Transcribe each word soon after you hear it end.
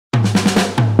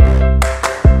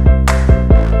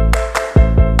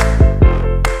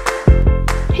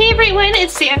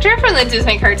Sandra from the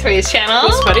DisneyCarToys channel.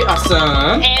 It's pretty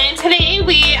awesome. And today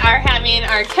we are having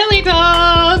our Kelly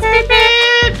dolls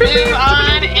move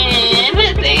on in.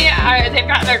 They've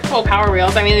got their cool Power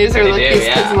Wheels. I mean, these are the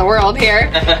cutest kids in the world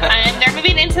here. And they're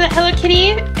moving into the Hello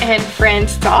Kitty and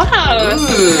Friends dollhouse.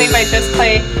 This is made by Just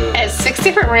Play. It has 6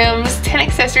 different rooms, 10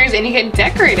 accessories, and you can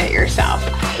decorate it yourself.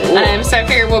 Cool. So I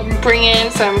figured we'll bring in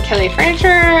some Kelly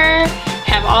furniture,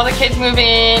 have all the kids move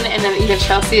in, and then even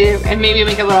Chelsea, and maybe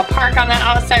make a little park on that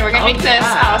outside. We're gonna make this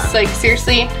house, like,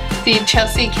 seriously, the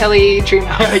Chelsea Kelly dream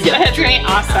house. Yeah, it's gonna be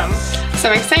awesome. So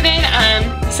I'm excited.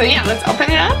 So yeah, let's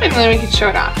open it up and then we can show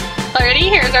it off. Alrighty,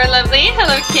 here's our lovely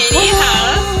Hello Kitty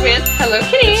house with Hello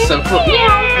Kitty. It's so cool.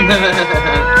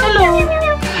 Hello.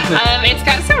 It's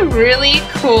got some really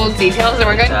cool details, and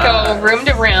we're going to go room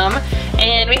to room.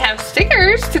 And we have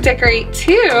stickers to decorate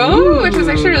too, which was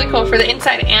actually really cool for the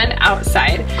inside and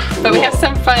outside. But we have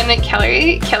some fun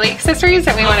Kelly accessories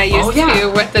that we want to use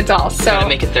too with the dolls. So to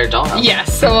make it their dollhouse.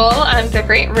 Yes, so we'll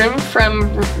decorate room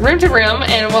to room,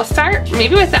 and we'll start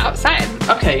maybe with the outside.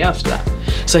 Okay, yeah, let's do that.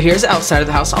 So here's the outside of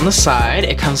the house. On the side,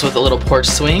 it comes with a little porch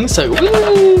swing. So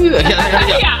woo! You can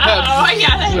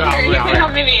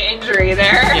have maybe an injury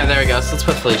there. Yeah, there we go. So let's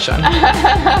put Felicia on.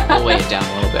 We'll weigh it down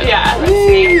a little bit. Yeah, let's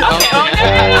see.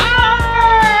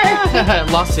 Okay,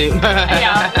 lawsuit.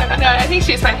 Yeah, no, I think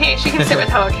she's fine. Hey, she can sit with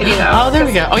Hello Kitty though. Oh, there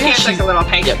we go. Oh yeah, she's like a little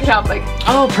peg. Help, like.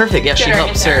 Oh, perfect. Yeah, she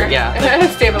helps her. Yeah.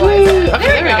 Stabilize it. Okay,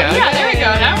 there we go. Yeah, there we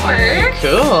go. That works.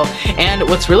 Cool. And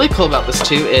what's really cool about this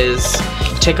too is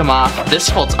you take them off. This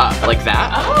folds up like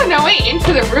that. Oh no, wait,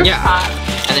 into the rooftop. Yeah.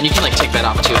 And then you can like take that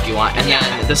off too if you want. And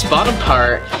then this bottom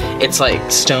part, it's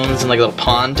like stones and like a little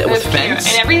pond with fence.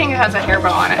 And everything has a hair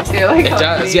bow on it too. Like it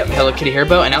does. Yep, Hello Kitty hair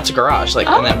bow. And now it's a garage. Like,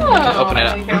 and then you can open it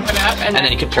up. You can open it up and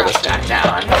then you can pull this back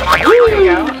down. There we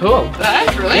go. Cool.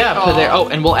 That's really cool. Put there. Oh,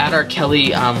 and we'll add our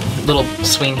Kelly little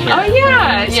swing here. Oh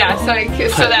yeah, yeah.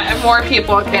 So that more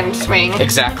people can swing.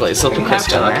 Exactly. So we'll put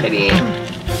Hello Kitty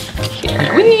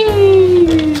here.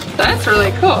 That's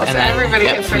really cool. So everybody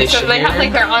can swing. So they have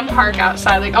like their own park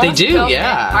outside. Like they do,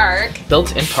 park.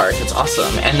 Built-in park. It's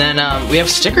awesome. And then we have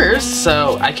stickers,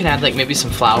 so I can add like maybe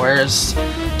some flowers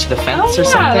to the fence or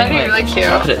something. That'd be really cute.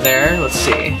 Put it there. Let's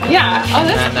see. Yeah. Oh,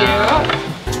 that's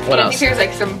cute. What else? I think there's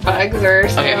like some bugs or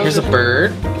something. Okay, here's a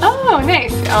bird. Oh,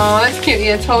 nice. Oh, that's cute.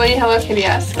 Yeah, totally Hello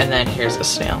Kitty-esque. And then here's a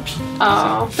snail.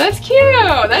 Oh, that's cute.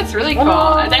 That's really cool.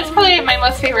 That's probably my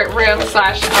most favorite room /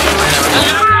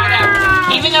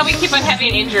 even though we keep on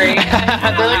having injury. They're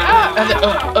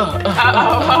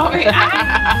like,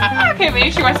 okay,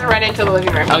 maybe she wants to run into the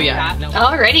living room. Oh yeah.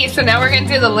 Alrighty, so now we're gonna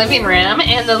do the living room.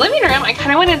 And the living room, I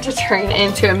kind of wanted to turn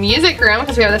into a music room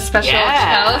because we have this special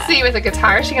Chelsea with a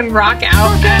guitar. She can rock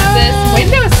out at this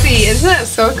window seat. Isn't that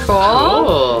so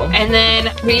cool? And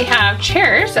then we have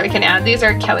chairs that we can add. These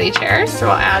are Kelly chairs, so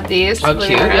we'll add these to the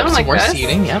living room like more this.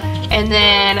 Seating, yep. And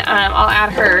then I'll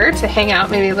add her to hang out,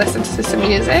 maybe listen to some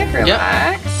music, relax.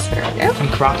 There we go.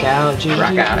 And rock out,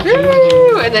 rock out.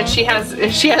 Woo! And then she has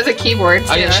a keyboard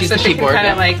too, she's so she can kind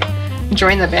of like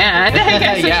join the band. I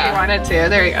guess if she wanted to.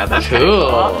 There you go. That's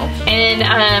cool.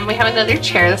 And we have another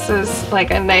chair. This is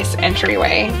like a nice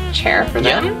entryway chair for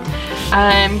them.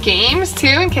 Games too,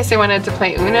 in case they wanted to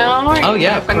play Uno or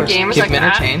fun games like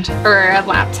that. Or a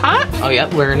laptop. Oh yeah,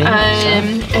 learning.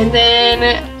 And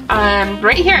then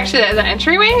right here, actually, the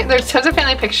entryway, there's tons of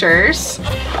family pictures,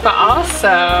 but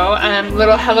also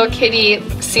little Hello Kitty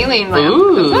ceiling lamp.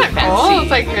 Ooh, isn't that cool?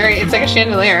 It's like a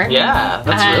chandelier. Yeah,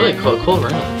 that's really cool. Cool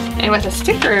room. And with the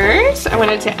stickers, I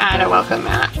wanted to add a welcome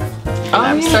mat. So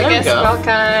I guess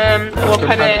welcome. We'll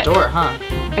put it. Door, huh?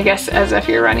 I guess as if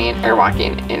you're running or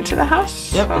walking into the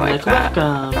house. Yep, like that.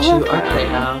 Welcome to our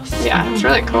playhouse. Yeah, it's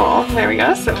really cool. There we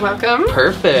go. So welcome.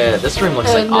 Perfect. This room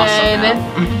looks like awesome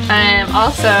now.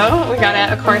 Also, we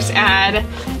gotta, of course, add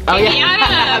Baby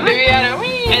Adam. Baby Adam.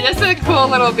 And this is a cool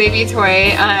little baby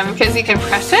toy because you can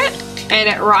press it and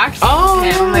it rocks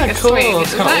him like a swing.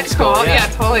 Isn't that cool? Yeah,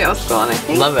 totally old school. And I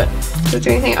think love it. Does it do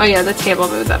anything? Oh yeah, the table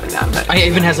moves up and down. But it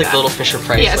even has like the little Fisher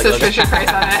Price. Yeah, it says Fisher Price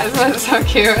on it. Isn't that so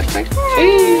cute? It's like,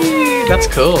 that's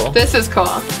cool. This is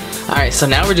cool. Alright, so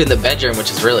now we're doing the bedroom,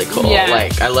 which is really cool. Yeah.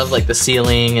 Like, I love like the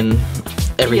ceiling and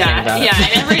everything about it. Yeah,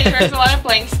 and there's a lot of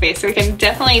blank space, so we can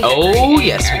definitely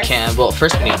yes, we can. Well,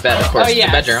 first we need a bed, of course. The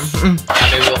bedroom.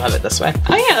 Maybe we'll have it this way.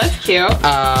 Oh yeah, that's cute.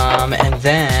 And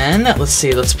then, let's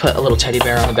see, let's put a little teddy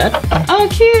bear on the bed. Oh,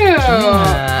 cute.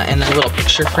 Yeah, and then a little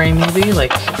picture frame maybe,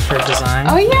 like for design.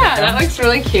 Oh yeah, that looks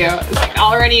really cute. It's like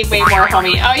already way more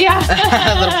homey. Oh yeah.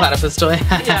 A little platypus toy.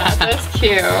 Yeah, that's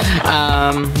cute.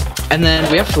 And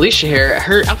then we have Felicia here.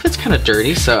 Her outfit's kind of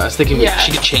dirty, so I was thinking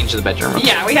she could change the bedroom.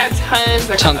 Yeah, we have tons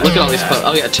of clothes. Look at all these clothes.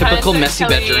 Oh yeah, typical messy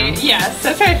bedroom. Yes,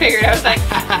 that's what I figured. I was like,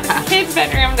 kids'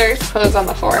 bedroom, there's clothes on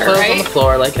the floor, clothes on the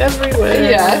floor, like everywhere.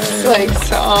 Yes, like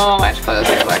so much clothes.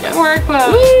 There's like more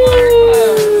clothes, more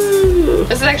clothes.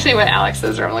 This is actually what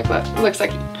Alex's room looks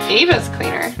like. Ava's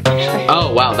cleaner. Actually.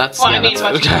 Oh wow, that's well, I mean, that's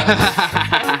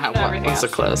what's the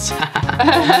clothes.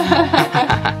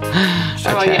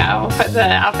 So yeah, we'll put the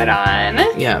outfit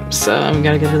on. Yeah, so we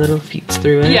gotta get her little feet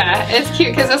through it. Yeah, it's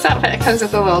cute because this outfit comes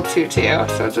with a little tutu,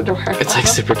 so it's adorable. It's like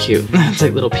super cute. It's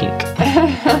like little pink.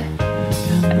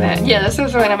 And then, yeah, this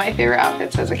was one of my favorite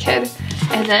outfits as a kid.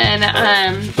 And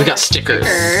then we got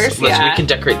stickers. We can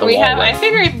decorate the wall. I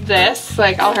figured this,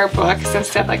 like all her books and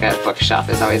stuff, like a bookshelf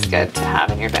is always good to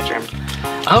have in your bedroom.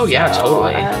 Oh yeah,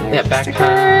 totally. Yeah,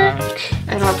 backpack.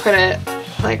 And we'll put it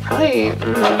like probably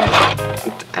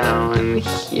down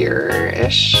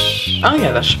here-ish. Oh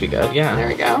yeah, that should be good. Yeah. There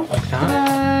we go. Like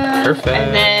that. Perfect.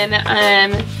 And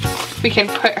then we can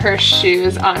put her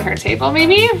shoes on her table,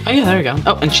 maybe. Oh yeah, there we go.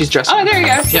 Oh, and she's dressed. Oh, there you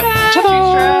go. Yep.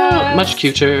 Ta-da! Much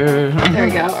cuter. There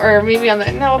we go. Or maybe on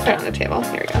the, no, we'll put it on the table.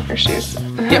 There we go, her shoes.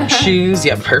 Yep, shoes.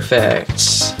 Yep,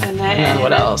 perfect. And then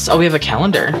what else? Oh, we have a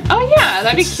calendar. Oh yeah,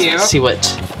 that'd be cute. See what,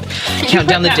 count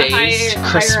down the days,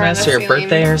 Christmas or your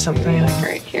birthday or something. Like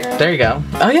right here. There you go.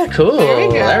 Oh yeah, cool. There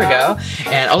we go. There we go.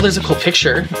 And oh, there's a cool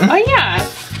picture. Oh yeah.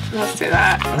 Let's do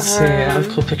that. Let's see. I have a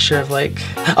cool picture of like.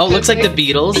 Oh, it looks like the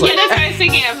Beatles. Yeah, that's what I was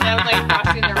thinking of them like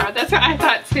crossing the road. That's what I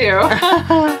thought too.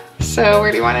 So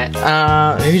where do you want it?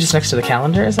 Maybe just next to the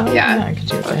calendar or something. Yeah. I could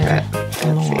do it there.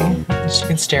 Let's see. So you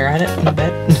can stare at it in the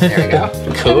bed. There we go.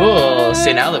 Cool.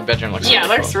 See, now the bedroom looks. Yeah,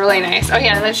 really it looks cool. really nice. Oh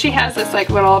yeah, and then she has this like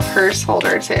little purse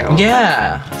holder too.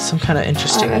 Yeah, some kind of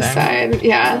interesting on the there. side.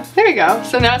 Yeah, there we go.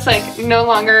 So now it's like no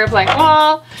longer a blank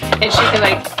wall, and she can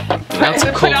like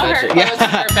put all her clothes in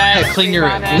her bed. Clean your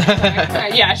room.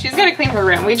 Yeah, she's gonna clean her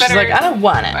room. She's like, I don't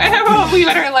want it. We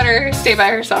better let her stay by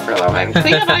herself for a little bit.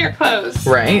 Clean up all your clothes.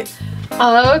 Right.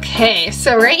 Okay,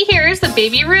 so right here is the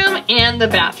baby room and the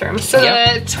bathroom. So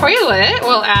the toilet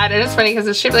we'll add, and it's funny because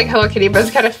it's shaped like Hello Kitty, but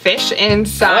it's got a fish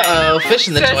inside. Uh-oh, fish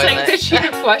in the toilet. So it's like, did she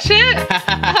flush it?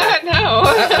 No.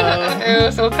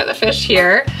 So we'll put the fish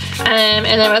here. And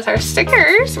then with our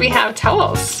stickers, we have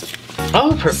towels.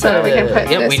 Oh, perfect. So we can put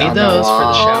this we need on those the for the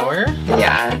wall. shower.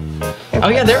 Yeah. Oh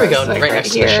yeah, there we go. Like right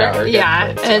next to the shower.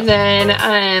 Yeah, and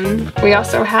then we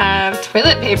also have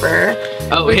toilet paper.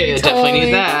 Oh, okay, definitely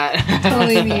need that.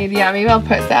 Totally need. Yeah, maybe I'll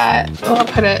put that. I'll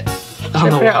put it. Should I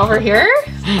put it over here?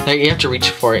 You have to reach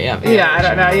for it. Yeah. Yeah, I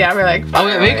don't know. Yeah, we're like. Oh,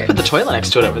 maybe we can put the toilet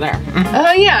next to it over there.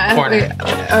 Oh yeah. Corner.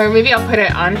 Or maybe I'll put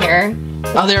it on here.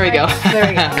 Oh, there we go. There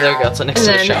we go. There we go. So next to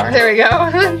the shower. There we go.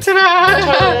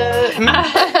 Ta-da!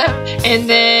 And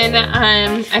then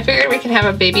I figured we can have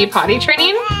a baby potty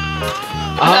training.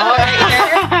 Oh, right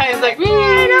here. He's like, I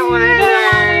don't want to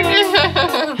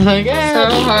learn. So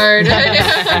hard.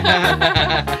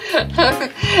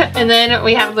 And then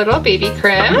we have little baby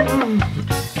crib.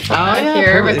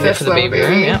 Here with this little baby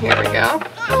room. Yeah. Here we go.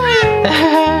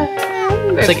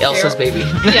 It's like Elsa's baby.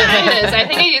 Yeah, it is. I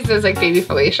think I used it as like baby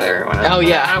Felicia or one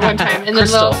time. And then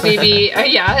little baby,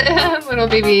 little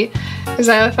baby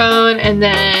xylophone, and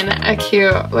then a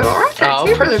cute little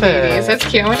rocker for the babies. That's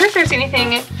cute. I wonder if there's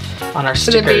anything on our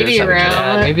stickers. For the baby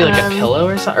room. Maybe like a pillow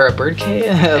or something, or a bird cage.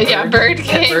 Yeah, bird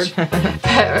cage.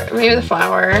 Maybe the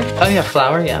flower. Oh yeah,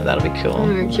 flower. Yeah, that'll be cool.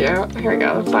 Cute. Here we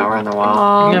go. The flower on the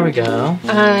wall. There we go.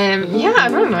 Yeah, I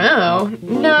don't know.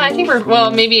 No, I think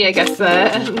maybe I guess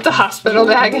the hospital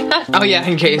bag. Oh yeah,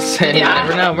 in case. You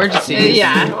never know. Emergencies.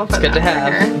 Yeah, we'll put it's good to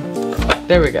have.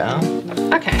 There we go.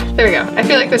 Okay, there we go. I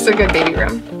feel like this is a good baby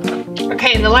room.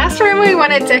 Okay, and the last room we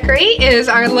want to decorate is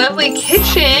our lovely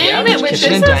kitchen, which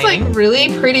this is like really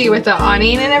pretty with the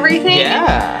awning and everything.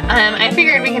 Yeah. I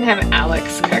figured we can have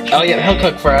Alex cook. Oh yeah, he'll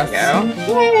cook for us.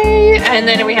 Yay! And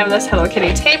then we have this Hello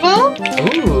Kitty table.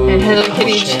 Ooh. And Hello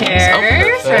Kitty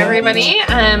chairs for everybody.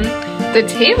 The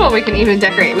table we can even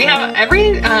decorate. We have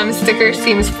every sticker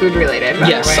seems food related.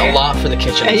 Yes, a lot for the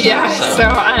kitchen. So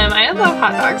I love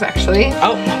hot dogs actually.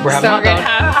 Oh, we're having so we're gonna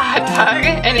have a hot dog,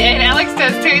 and Alex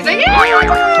does too. He's like, yeah.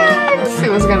 It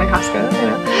was going to Costco, you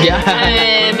know. Yeah.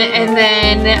 And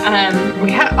then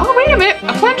we had wait a minute,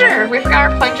 a plunger. We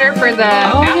forgot our plunger for the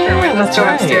bathroom. Yeah, let's go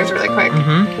upstairs really quick.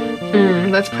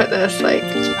 Let's put this like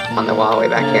on the wall way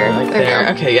back here. Like there we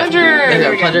go. Okay, yeah. Plunger.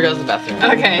 There we go. Plunger goes to the bathroom.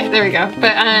 Okay, there we go.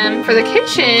 But for the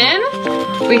kitchen,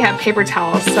 we have paper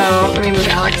towels. So let me move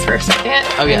Alex for a second.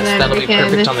 Oh yes, that'll be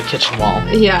perfect on the kitchen wall.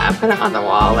 Yeah, put it on the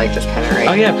wall, like just kind of right.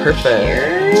 Oh yeah, perfect.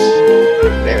 Here.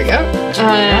 There we go.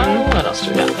 What else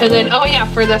do we got? And then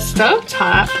for the stove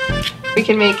top, we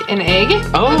can make an egg.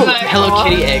 Oh, Hello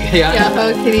Kitty egg. Yeah. Yeah,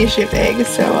 Hello Kitty shaped egg.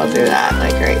 So I'll do that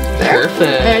like right there.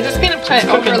 Perfect. And I'm just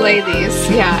gonna overlay these.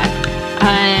 Yeah.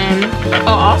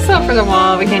 Also for the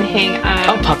wall we can hang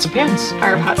pots and pans.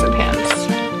 Our pots and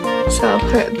pans. So I'll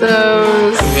put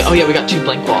those. Oh yeah, we got 2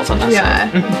 blank walls on that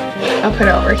side. Yeah. I'll put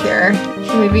it over here.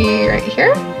 Maybe right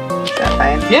here. Is that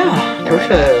fine? Yeah.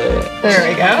 Perfect. There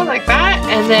we go, like that.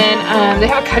 And then they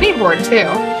have a cutting board too.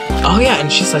 Oh yeah,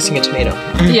 and she's slicing a tomato.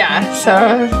 Yeah,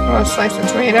 so we'll slice the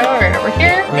tomato right over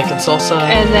here. We're making salsa.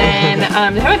 And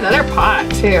then they have another pot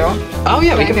too. Oh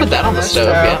yeah, we can put that on the stove.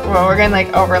 Yeah. Well, we're gonna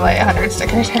like overlay 100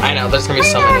 stickers. I know, there's gonna be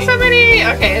so many. So many.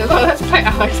 Okay, well let's put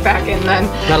Alex back in then.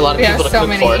 Not a lot of people to cook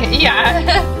for.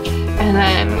 Yeah. And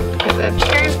then put the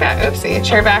chairs back. Oopsie,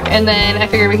 chair back. And then I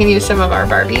figured we can use some of our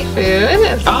Barbie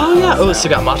food. Oh yeah. Oh, so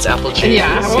we got Mott's apple juice.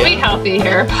 Yeah, we'll be healthy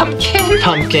here. Pumpkin.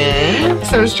 Pumpkin.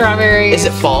 Some strawberries. Is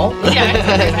it fall?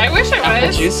 Yeah, I wish it was.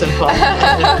 Apple juice and fall.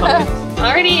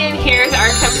 Already in here's our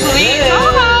complete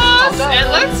dollhouse. It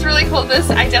looks really cool. This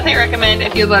I definitely recommend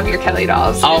if you love your Kelly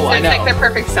dolls. Oh, I know. It's like the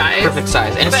perfect size. Perfect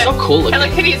size, and it's so cool looking.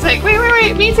 Hello Kitty's like,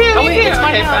 wait, me too. Oh wait, it's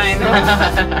my okay,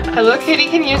 house. fine. Hello Kitty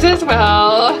can use as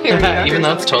well. Here we go. Even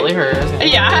though it's totally hers.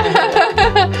 Yeah.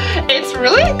 It's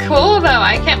really cool though.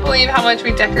 I can't believe how much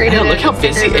we decorated it. Look how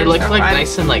busy. It looks so like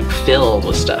nice and like filled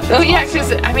with stuff. Oh yeah,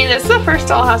 because I mean it's the first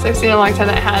dollhouse I've seen in a long time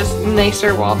that has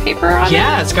nicer wallpaper on it.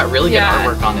 Yeah, it's got really good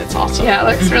artwork on it. It's awesome. Yeah,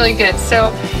 it looks really good.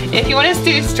 So if you want us to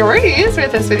do stories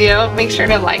with this video, make sure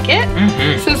to like it.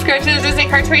 Subscribe to the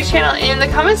DisneyCarToys channel. In the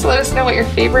comments, let us know what your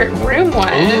favorite room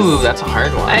was. Ooh, that's a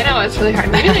hard one. I know, it's really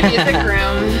hard. Maybe the music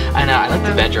room. I know, I like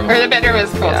the bedroom. Or the bedroom is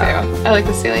cool too. I like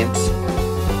the ceilings.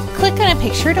 Click on a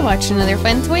picture to watch another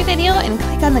fun toy video and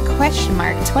click on the question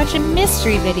mark to watch a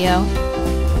mystery video.